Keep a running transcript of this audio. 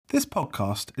This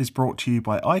podcast is brought to you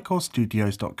by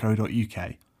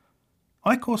iCoreStudios.co.uk.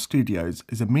 iCore Studios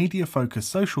is a media-focused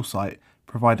social site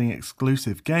providing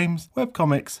exclusive games,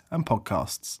 webcomics and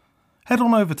podcasts. Head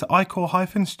on over to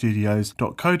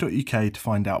iCore-studios.co.uk to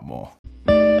find out more.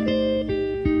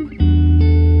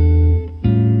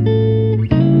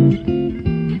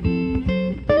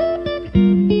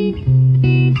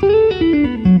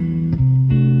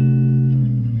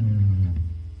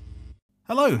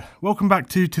 Hello, welcome back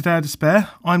to Today I Despair.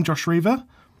 I'm Josh Reaver.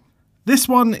 This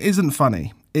one isn't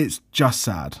funny, it's just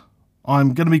sad.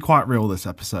 I'm going to be quite real this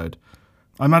episode.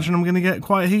 I imagine I'm going to get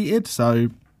quite heated, so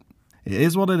it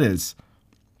is what it is.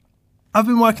 I've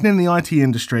been working in the IT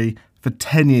industry for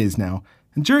 10 years now,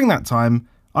 and during that time,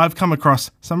 I've come across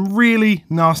some really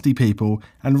nasty people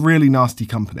and really nasty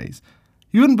companies.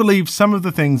 You wouldn't believe some of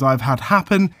the things I've had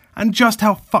happen and just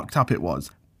how fucked up it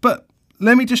was. But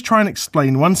let me just try and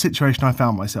explain one situation I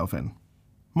found myself in.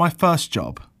 My first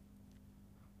job.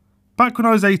 Back when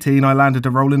I was 18, I landed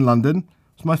a role in London.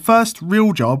 It was my first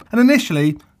real job, and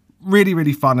initially,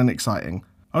 really fun and exciting.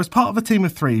 I was part of a team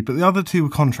of 3, but the other 2 were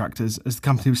contractors, as the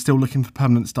company was still looking for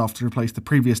permanent staff to replace the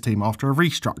previous team after a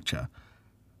restructure.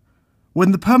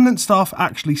 When the permanent staff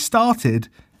actually started,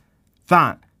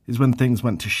 that is when things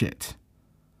went to shit.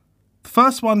 The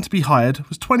first one to be hired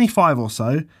was 25 or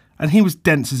so, and he was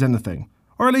dense as anything.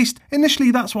 Or at least, initially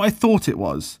that's what I thought it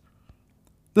was.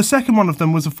 The second one of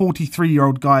them was a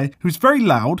 43-year-old guy who was very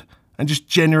loud and just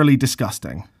generally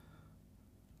disgusting.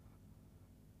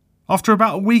 After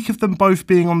about a week of them both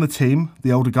being on the team,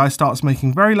 the older guy starts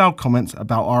making very loud comments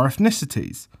about our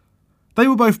ethnicities. They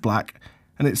were both black,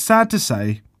 and it's sad to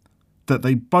say that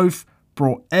they both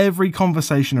brought every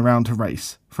conversation around to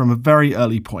race from a very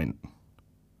early point.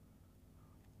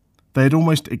 They had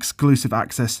almost exclusive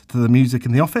access to the music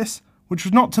in the office, which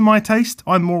was not to my taste.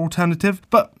 I'm more alternative,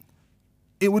 but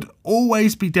it would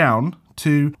always be down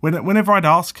to whenever I'd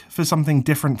ask for something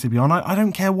different to be on. I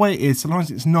don't care what it is, so long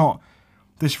as it's not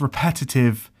this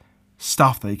repetitive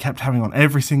stuff that he kept having on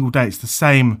every single day. It's the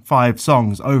same 5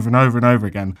 songs over and over and over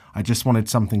again. I just wanted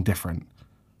something different.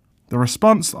 The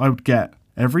response I would get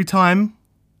every time,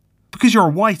 because you're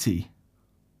a whitey.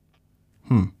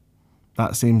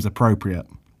 That seems appropriate.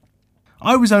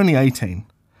 I was only 18.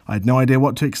 I had no idea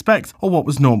what to expect or what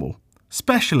was normal,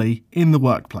 especially in the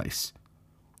workplace.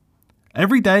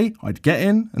 Every day I'd get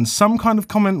in and some kind of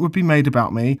comment would be made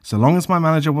about me so long as my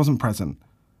manager wasn't present.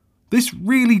 This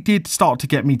really did start to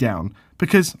get me down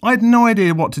because I had no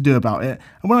idea what to do about it,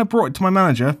 and when I brought it to my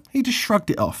manager, he just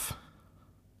shrugged it off.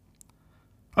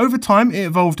 Over time it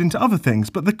evolved into other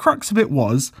things, but the crux of it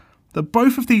was that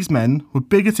both of these men were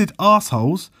bigoted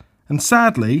arseholes, and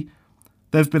sadly,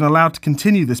 they've been allowed to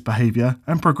continue this behaviour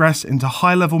and progress into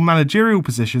high-level managerial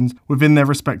positions within their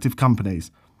respective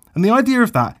companies. And the idea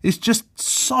of that is just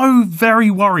so very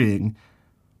worrying,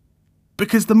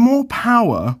 because the more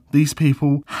power these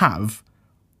people have,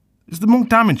 is the more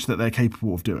damage that they're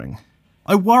capable of doing.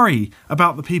 I worry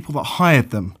about the people that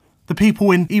hired them, the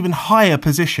people in even higher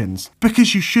positions,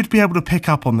 because you should be able to pick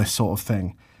up on this sort of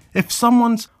thing. If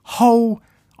someone's whole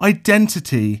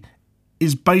identity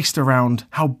is based around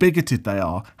how bigoted they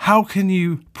are, how can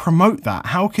you promote that?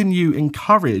 How can you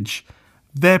encourage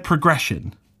their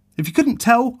progression? If you couldn't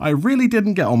tell, I really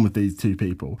didn't get on with these 2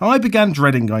 people. And I began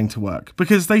dreading going to work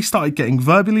because they started getting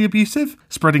verbally abusive,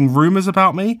 spreading rumours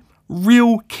about me,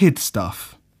 real kid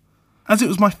stuff. As it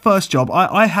was my first job,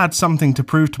 I had something to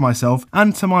prove to myself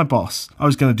and to my boss. I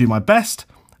was going to do my best,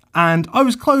 and I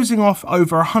was closing off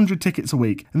over 100 tickets a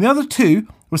week, and the other 2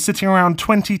 were sitting around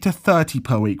 20 to 30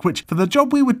 per week, which for the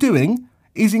job we were doing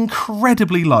is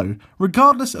incredibly low,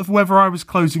 regardless of whether I was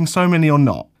closing so many or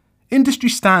not. Industry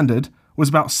standard was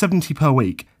about 70 per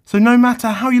week, so no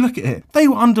matter how you look at it, they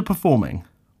were underperforming.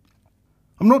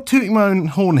 I'm not tooting my own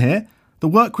horn here. The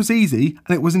work was easy,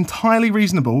 and it was entirely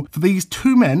reasonable for these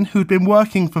 2 men who'd been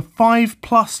working for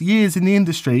 5+ years in the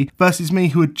industry versus me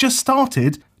who had just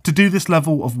started to do this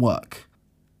level of work.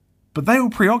 But they were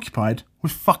preoccupied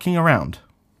with fucking around.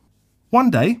 One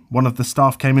day, one of the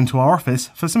staff came into our office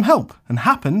for some help and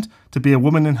happened to be a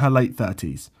woman in her late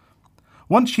 30s.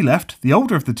 Once she left, the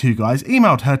older of the 2 guys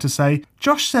emailed her to say,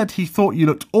 "Josh said he thought you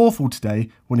looked awful today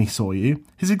when he saw you.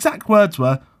 His exact words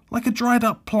were, like a dried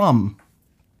up plum."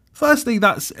 Firstly,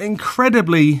 that's an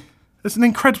incredibly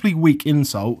weak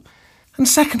insult. And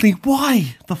secondly,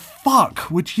 why the fuck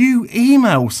would you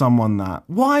email someone that?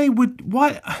 Why would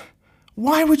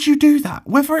you do that?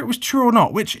 Whether it was true or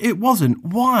not, which it wasn't,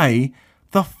 why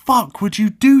the fuck would you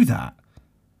do that?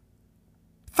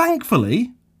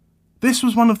 Thankfully, this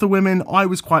was one of the women I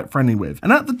was quite friendly with.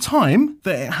 And at the time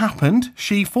that it happened,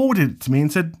 she forwarded it to me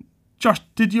and said, Josh,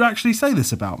 did you actually say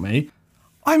this about me?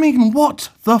 I mean, what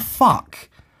the fuck?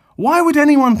 Why would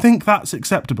anyone think that's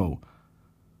acceptable?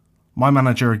 My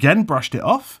manager again brushed it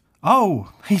off.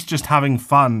 Oh, he's just having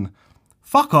fun.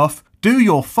 Fuck off, do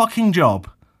your fucking job.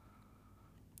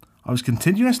 I was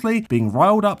continuously being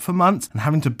riled up for months and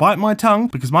having to bite my tongue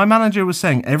because my manager was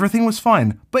saying everything was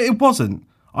fine, but it wasn't.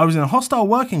 I was in a hostile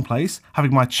working place,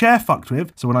 having my chair fucked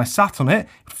with, so when I sat on it,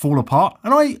 it'd fall apart,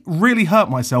 and I really hurt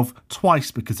myself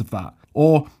twice because of that.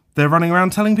 Or they're running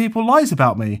around telling people lies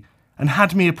about me, and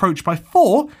had me approached by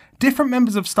 4 different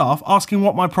members of staff asking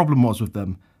what my problem was with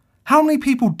them. How many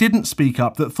people didn't speak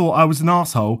up that thought I was an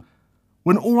arsehole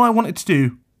when all I wanted to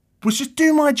do was just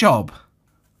do my job?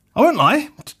 I won't lie,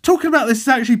 talking about this is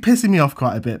actually pissing me off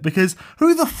quite a bit, because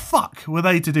who the fuck were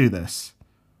they to do this?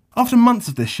 After months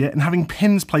of this shit and having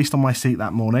pins placed on my seat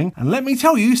that morning, and let me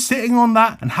tell you, sitting on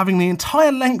that and having the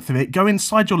entire length of it go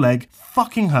inside your leg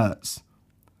fucking hurts.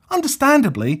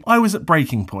 Understandably, I was at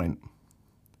breaking point.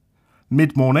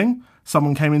 Mid-morning,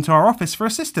 someone came into our office for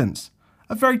assistance,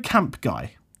 a very camp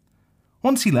guy.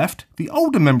 Once he left, the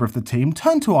older member of the team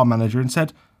turned to our manager and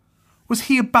said, "Was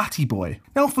he a batty boy?"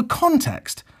 Now for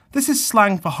context, this is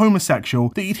slang for homosexual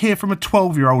that you'd hear from a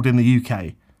 12-year-old in the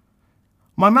UK.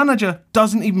 My manager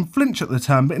doesn't even flinch at the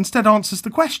term, but instead answers the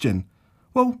question.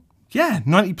 Well, yeah,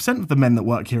 90% of the men that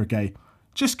work here are gay.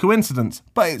 Just coincidence,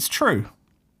 but it's true.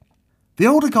 The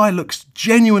older guy looks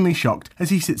genuinely shocked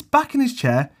as he sits back in his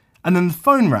chair, and then the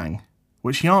phone rang,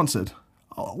 which he answered.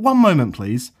 "Oh, one moment,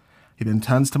 please." He then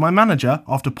turns to my manager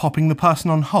after popping the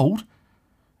person on hold.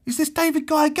 "Is this David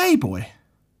Guy a gay boy?"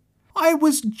 I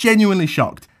was genuinely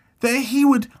shocked that he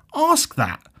would ask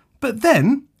that, but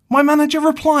then my manager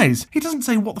replies. He doesn't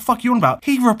say, "What the fuck are you on about?"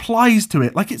 He replies to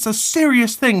it like it's a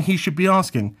serious thing he should be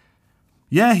asking.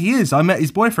 "Yeah, he is. I met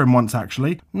his boyfriend once,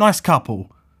 actually. Nice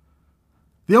couple."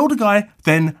 The older guy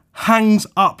then hangs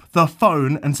up the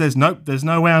phone and says, "Nope, there's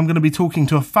no way I'm going to be talking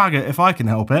to a faggot if I can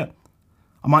help it.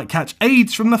 I might catch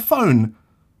AIDS from the phone."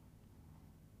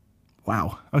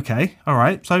 Wow, okay,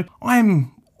 alright. So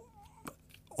I'm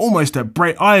almost at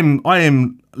break. I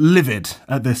am livid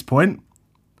at this point.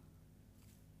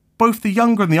 Both the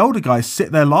younger and the older guys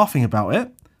sit there laughing about it,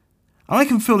 and I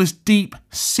can feel this deep,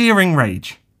 searing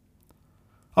rage.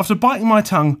 After biting my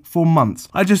tongue for months,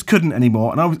 I just couldn't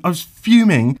anymore, and I was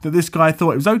fuming that this guy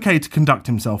thought it was okay to conduct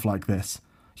himself like this.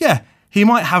 Yeah, he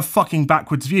might have fucking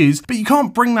backwards views, but you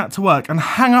can't bring that to work and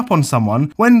hang up on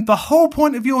someone when the whole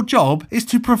point of your job is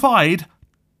to provide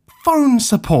phone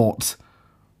support.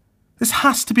 This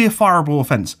has to be a fireable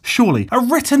offence, surely. A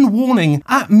written warning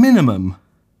at minimum.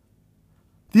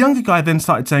 The younger guy then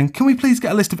started saying, "Can we please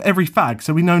get a list of every fag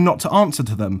so we know not to answer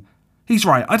to them? He's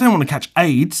right, I don't want to catch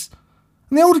AIDS."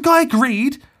 And the older guy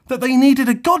agreed that they needed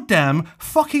a goddamn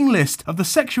fucking list of the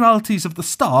sexualities of the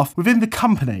staff within the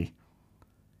company.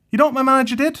 You know what my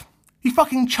manager did? He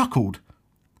fucking chuckled.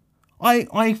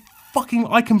 I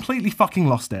completely fucking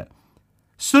lost it.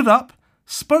 Stood up,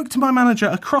 spoke to my manager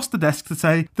across the desk to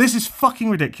say, "This is fucking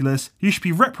ridiculous. You should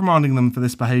be reprimanding them for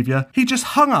this behaviour." He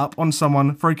just hung up on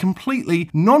someone for a completely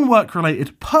non-work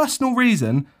related personal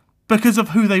reason because of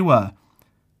who they were.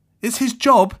 It's his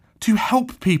job to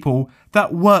help people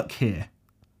that work here.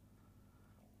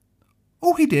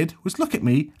 All he did was look at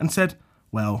me and said,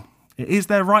 "Well, it is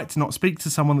their right to not speak to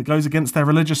someone that goes against their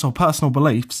religious or personal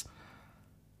beliefs."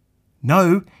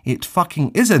 No, it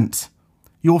fucking isn't.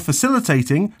 You're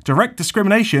facilitating direct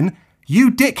discrimination,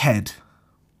 you dickhead.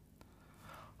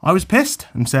 I was pissed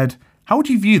and said, "How would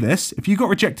you view this if you got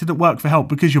rejected at work for help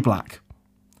because you're black?"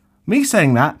 Me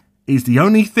saying that is the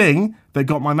only thing that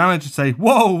got my manager to say,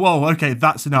 whoa, okay,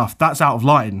 that's enough, that's out of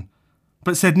line.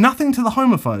 But said nothing to the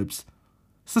homophobes.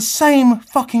 It's the same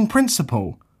fucking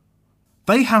principle.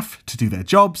 They have to do their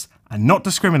jobs and not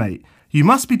discriminate. You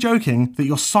must be joking that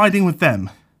you're siding with them.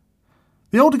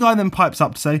 The older guy then pipes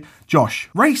up to say, "Josh,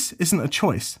 race isn't a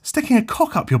choice. Sticking a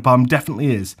cock up your bum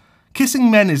definitely is.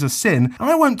 Kissing men is a sin, and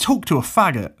I won't talk to a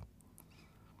faggot."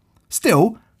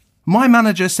 Still, my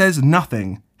manager says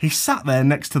nothing. He sat there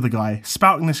next to the guy,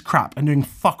 spouting this crap and doing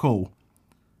fuck all.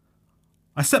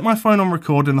 I set my phone on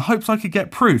record in the hopes I could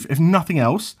get proof, if nothing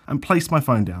else, and placed my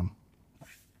phone down.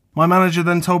 My manager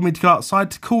then told me to go outside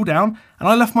to cool down, and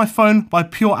I left my phone by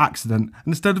pure accident, and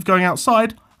instead of going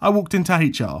outside, I walked into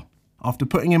HR. After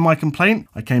putting in my complaint,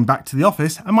 I came back to the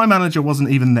office and my manager wasn't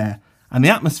even there, and the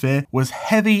atmosphere was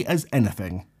heavy as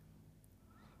anything.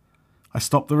 I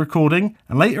stopped the recording,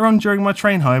 and later on during my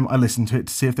train home, I listened to it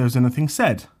to see if there was anything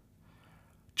said.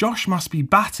 Josh must be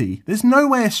batty. There's no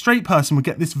way a straight person would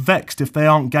get this vexed if they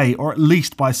aren't gay, or at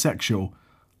least bisexual.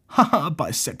 Haha,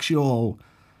 bisexual.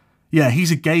 Yeah,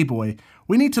 he's a gay boy.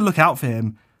 We need to look out for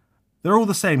him. They're all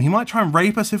the same. He might try and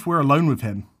rape us if we're alone with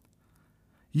him.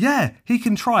 Yeah, he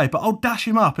can try, but I'll dash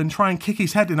him up and try and kick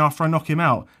his head in after I knock him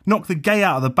out. Knock the gay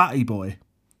out of the batty boy.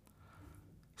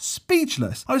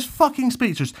 Speechless. I was fucking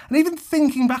speechless. And even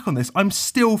thinking back on this, I'm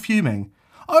still fuming.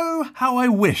 Oh, how I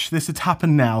wish this had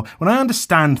happened now, when I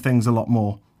understand things a lot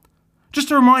more.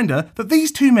 Just a reminder that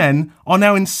these two men are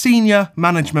now in senior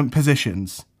management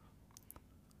positions.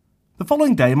 The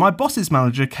following day, my boss's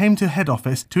manager came to head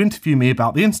office to interview me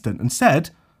about the incident and said,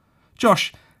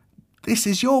 "Josh, this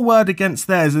is your word against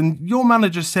theirs, and your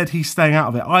manager said he's staying out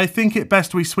of it. I think it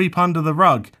best we sweep under the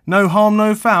rug. No harm,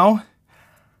 no foul."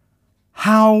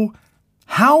 How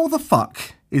the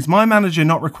fuck is my manager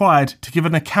not required to give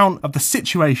an account of the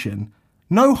situation?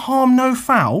 No harm, no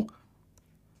foul?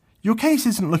 Your case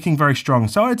isn't looking very strong,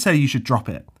 so I'd say you should drop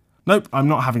it. Nope, I'm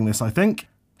not having this, I think.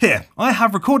 Here, I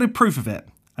have recorded proof of it,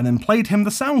 and then played him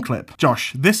the sound clip.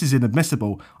 "Josh, this is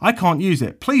inadmissible. I can't use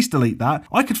it. Please delete that.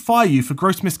 I could fire you for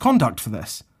gross misconduct for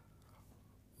this."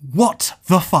 What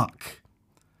the fuck?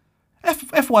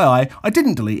 FYI, I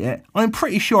didn't delete it. I'm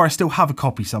pretty sure I still have a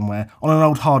copy somewhere on an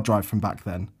old hard drive from back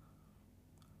then.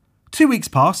 2 weeks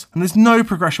pass, and there's no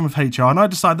progression with HR, and I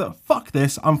decide that fuck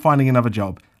this, I'm finding another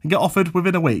job, and get offered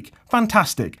within a week.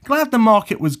 Fantastic. Glad the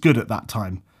market was good at that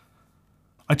time.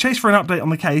 I chase for an update on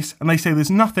the case, and they say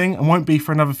there's nothing and won't be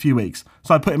for another few weeks,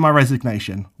 so I put in my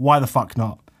resignation. Why the fuck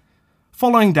not?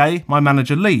 Following day, my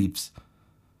manager leaves.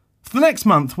 For the next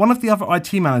month, one of the other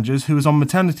IT managers who was on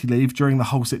maternity leave during the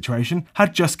whole situation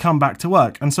had just come back to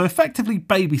work, and so effectively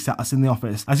babysat us in the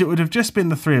office, as it would have just been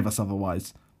the three of us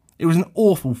otherwise. It was an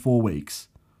awful 4 weeks.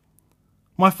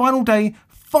 My final day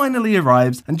finally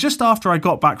arrives, and just after I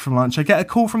got back from lunch, I get a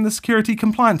call from the security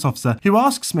compliance officer who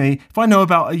asks me if I know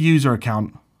about a user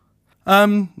account.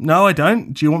 No, I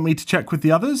don't. Do you want me to check with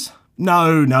the others?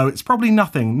 No, it's probably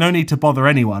nothing. No need to bother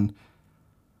anyone.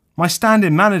 My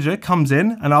stand-in manager comes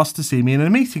in and asks to see me in a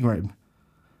meeting room.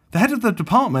 The head of the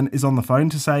department is on the phone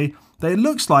to say that it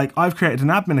looks like I've created an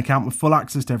admin account with full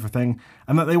access to everything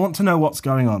and that they want to know what's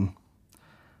going on.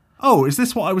 Oh, is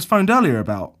this what I was phoned earlier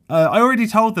about? I already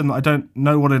told them that I don't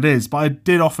know what it is, but I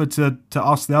did offer to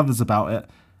ask the others about it.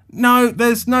 No,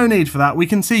 there's no need for that. We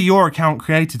can see your account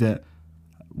created it.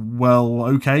 Well,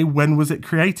 okay, when was it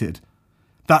created?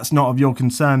 That's not of your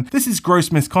concern. This is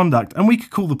gross misconduct, and we could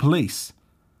call the police.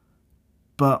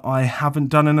 But I haven't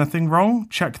done anything wrong.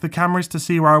 Check the cameras to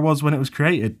see where I was when it was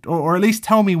created, or at least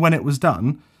tell me when it was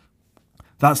done.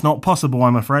 That's not possible,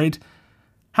 I'm afraid.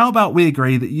 How about we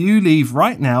agree that you leave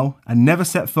right now and never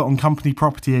set foot on company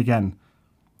property again?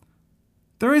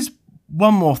 There is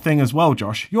one more thing as well,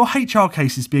 Josh. Your HR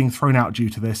case is being thrown out due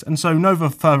to this, and so no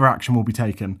further action will be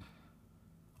taken.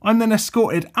 I'm then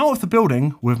escorted out of the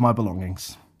building with my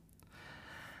belongings.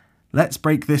 Let's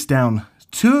break this down.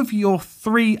 2 of your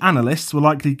 3 analysts were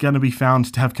likely going to be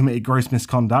found to have committed gross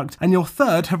misconduct, and your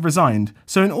 3rd have resigned.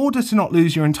 So in order to not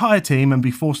lose your entire team and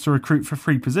be forced to recruit for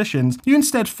 3 positions, you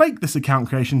instead faked this account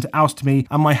creation to oust me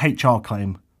and my HR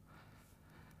claim.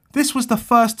 This was the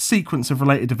first sequence of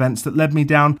related events that led me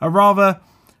down a rather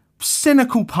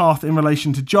cynical path in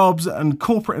relation to jobs and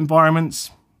corporate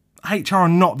environments. HR are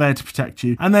not there to protect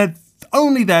you, and they're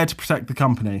only there to protect the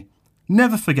company.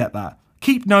 Never forget that.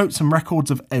 Keep notes and records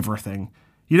of everything.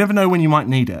 You never know when you might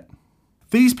need it.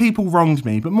 These people wronged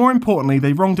me, but more importantly,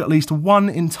 they wronged at least one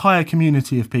entire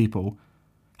community of people.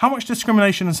 How much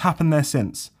discrimination has happened there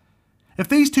since? If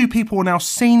these 2 people are now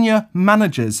senior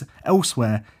managers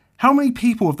elsewhere, how many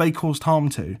people have they caused harm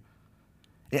to?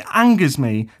 It angers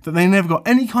me that they never got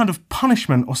any kind of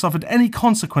punishment or suffered any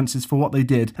consequences for what they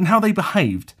did and how they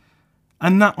behaved,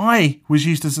 and that I was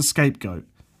used as a scapegoat.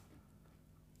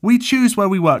 We choose where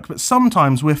we work, but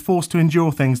sometimes we're forced to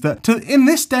endure things that, in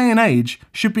this day and age,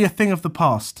 should be a thing of the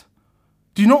past.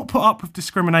 Do not put up with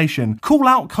discrimination, call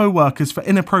out co-workers for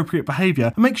inappropriate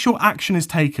behaviour, and make sure action is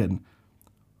taken.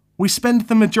 We spend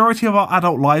the majority of our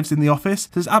adult lives in the office.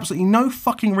 There's absolutely no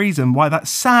fucking reason why that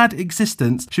sad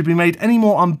existence should be made any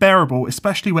more unbearable,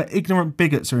 especially where ignorant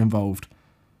bigots are involved.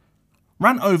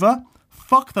 Rant over.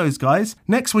 Fuck those guys.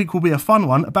 Next week will be a fun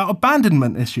one about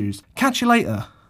abandonment issues. Catch you later.